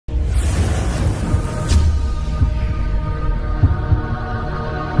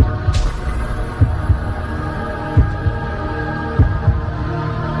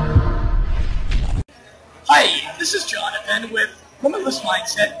Glenn with Limitless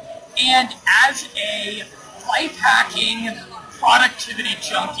Mindset, and as a life hacking productivity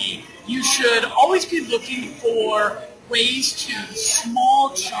junkie, you should always be looking for ways to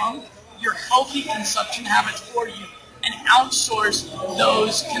small chunk your healthy consumption habits for you and outsource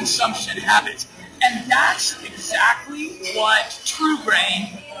those consumption habits. And that's exactly what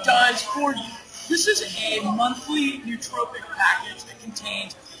TrueBrain does for you. This is a monthly nootropic package that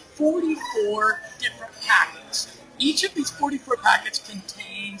contains 44 different packets. Each of these 44 packets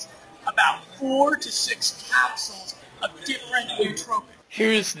contains about 4 to 6 capsules of different nootropics.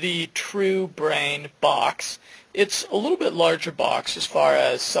 Here's the TrueBrain box. It's a little bit larger box as far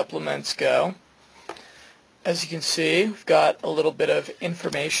as supplements go. As you can see, we've got a little bit of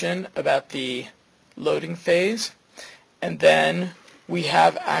information about the loading phase, and then we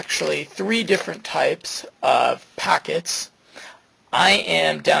have actually 3 different types of packets. I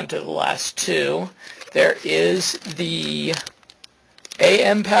am down to the last 2. There is the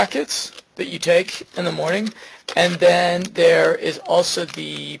AM packets that you take in the morning, and then there is also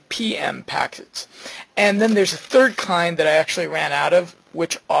the PM packets. And then there's a third kind that I actually ran out of,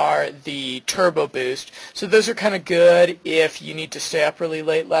 which are the Turbo Boost. So those are kind of good if you need to stay up really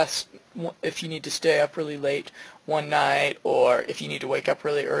late one night, or if you need to wake up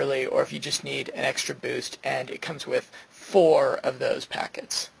really early, or if you just need an extra boost, and it comes with 4 of those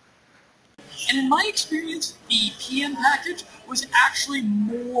packets. And in my experience, the PM package was actually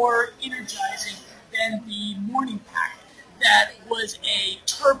more energizing than the morning packet that was a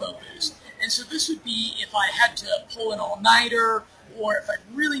Turbo Boost. And so this would be if I had to pull an all-nighter, or if I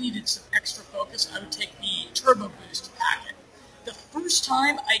really needed some extra focus, I would take the Turbo Boost packet. The first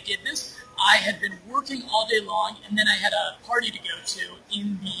time I did this, I had been working all day long, and then I had a party to go to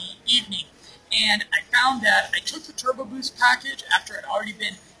in the evening. And I found that I took the Turbo Boost package after I'd already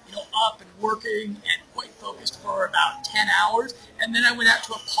been up and working and quite focused for about 10 hours. And then I went out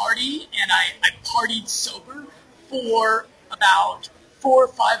to a party, and I partied sober for about 4 or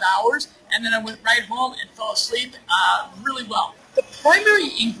 5 hours. And then I went right home and fell asleep really well. The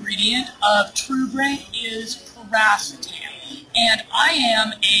primary ingredient of TrueBrain is piracetam, and I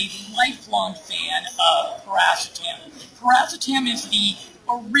am a lifelong fan of piracetam. Piracetam is the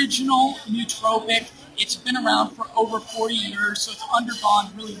original nootropic. It's been around for over 40 years, so it's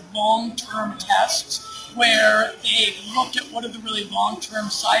undergone really long-term tests where they've looked at what are the really long-term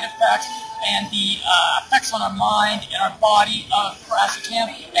side effects and the effects on our mind and our body of piracetam,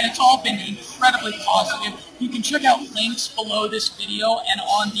 and it's all been incredibly positive. You can check out links below this video and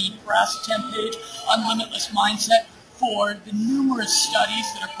on the piracetam page on Limitless Mindset for the numerous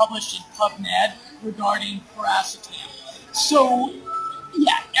studies that are published in PubMed regarding piracetam. So,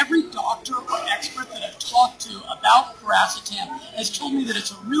 yeah, every doctor or expert that I've talked to about piracetam has told me that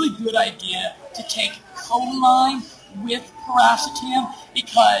it's a really good idea to take choline with piracetam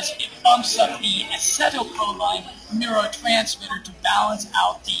because it bumps up the acetylcholine neurotransmitter to balance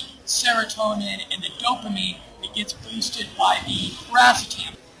out the serotonin and the dopamine that gets boosted by the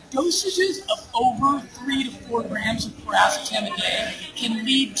piracetam. Dosages of over 3 to 4 grams of piracetam a day can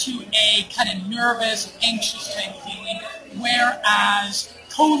lead to a kind of nervous, anxious type feeling, whereas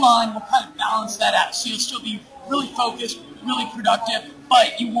choline will kind of balance that out. So you'll still be really focused, really productive,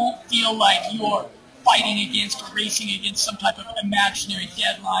 but you won't feel like you're fighting against or racing against some type of imaginary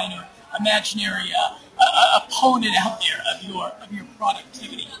deadline or imaginary opponent out there of your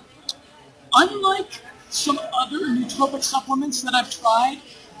productivity. Unlike some other nootropic supplements that I've tried,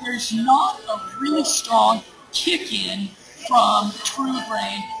 there's not a really strong kick-in from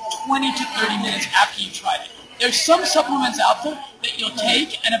TrueBrain 20 to 30 minutes after you tried it. There's some supplements out there that you'll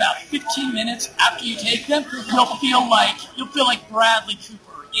take, and about 15 minutes after you take them, you'll feel like Bradley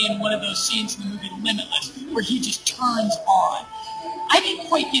Cooper in one of those scenes in the movie Limitless, where he just turns on. I didn't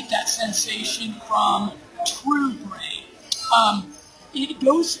quite get that sensation from TrueBrain.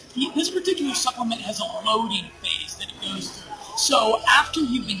 This particular supplement has a loading phase that it goes through. So after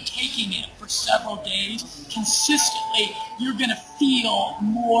you've been taking it for several days, consistently, you're going to feel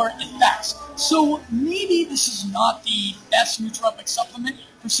more effects. So maybe this is not the best nootropic supplement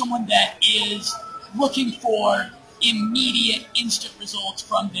for someone that is looking for immediate, instant results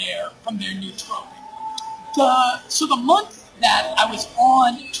from their nootropic. So the month that I was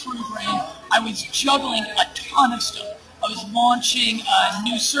on TrueBrain, I was juggling a ton of stuff. I was launching a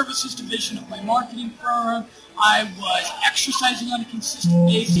new services division of my marketing firm. I was exercising on a consistent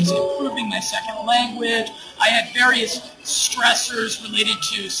basis, improving my second language. I had various stressors related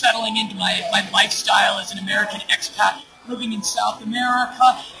to settling into my lifestyle as an American expat living in South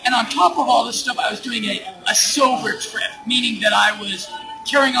America. And on top of all this stuff, I was doing a sober trip, meaning that I was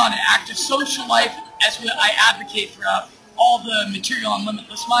carrying on an active social life as I advocate throughout all the material on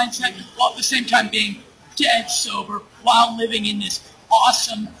Limitless Mindset while at the same time being dead sober while living in this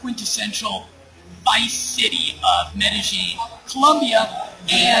awesome, quintessential vice city of Medellin, Colombia.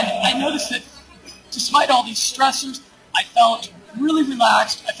 And I noticed that despite all these stressors, I felt really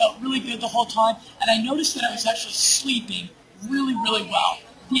relaxed, I felt really good the whole time, and I noticed that I was actually sleeping really, really well.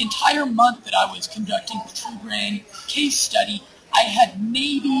 The entire month that I was conducting the True Brain case study, I had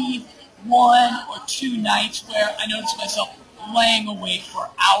maybe 1 or 2 nights where I noticed myself laying awake for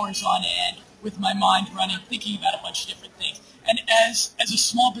hours on end with my mind running, thinking about a bunch of different things. And as a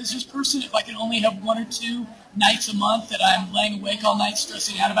small business person, if I can only have 1 or 2 nights a month that I'm laying awake all night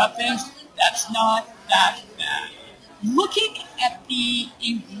stressing out about things, that's not that bad. Looking at the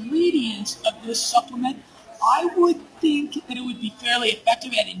ingredients of this supplement, I would think that it would be fairly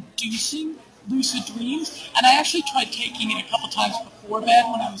effective at inducing lucid dreams, and I actually tried taking it a couple times before bed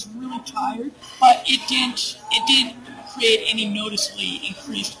when I was really tired, but it didn't create any noticeably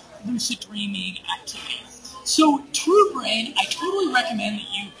increased lucid dreaming activity. So True Brain, I totally recommend that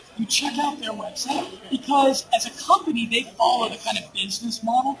you check out their website, because as a company, they follow the kind of business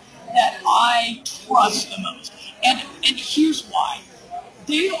model that I trust the most. And here's why.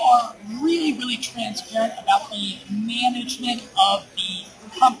 They are really, really transparent about the management of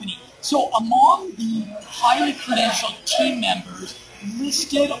the company. So among the highly credentialed team members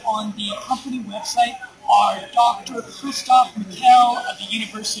listed on the company website are Dr. Christophe Michel of the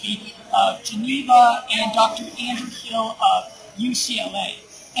University of Geneva and Dr. Andrew Hill of UCLA.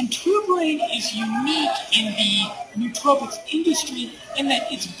 And True Brain is unique in the nootropics industry in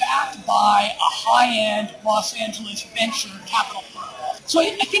that it's backed by a high-end Los Angeles venture capital firm. So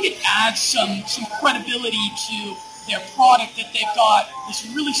I think it adds some credibility to their product that they've got this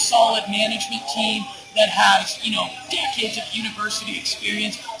really solid management team that has, decades of university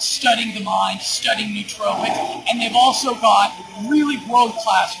experience studying the mind, studying nootropics, and they've also got really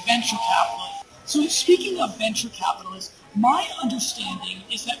world-class venture capitalists. So speaking of venture capitalists, my understanding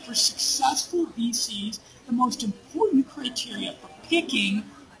is that for successful VCs, the most important criteria for picking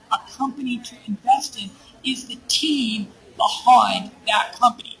a company to invest in is the team behind that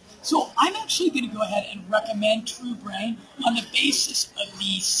company. So I'm actually going to go ahead and recommend True Brain on the basis of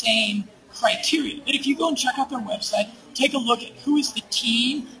the same criteria. That if you go and check out their website, take a look at who is the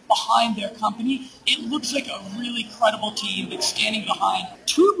team behind their company, it looks like a really credible team that's standing behind.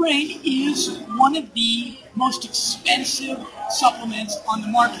 True Brain is one of the most expensive supplements on the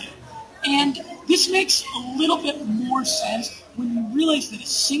market. And this makes a little bit more sense when you realize that a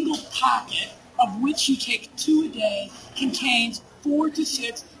single packet, of which you take 2 a day, contains 4 to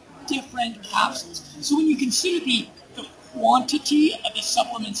 6 different capsules. So when you consider the quantity of the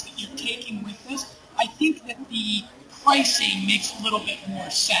supplements that you're taking with this, I think that the pricing makes a little bit more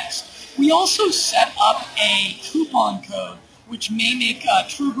sense. We also set up a coupon code which may make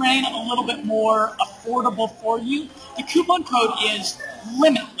True Brain a little bit more affordable for you. The coupon code is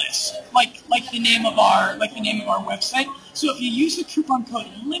Limitless, like the name of our website. So if you use the coupon code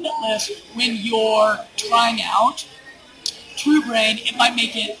Limitless when you're trying out True Brain, it might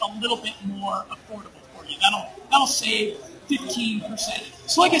make it a little bit more affordable for you. That'll save 15%.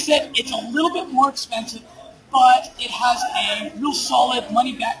 So like I said, it's a little bit more expensive, but it has a real solid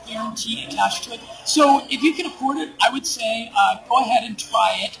money-back guarantee attached to it. So if you can afford it, I would say go ahead and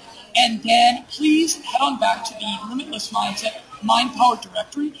try it. And then please head on back to the Limitless Mindset Mind Power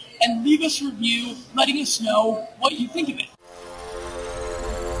directory and leave us a review letting us know what you think of it.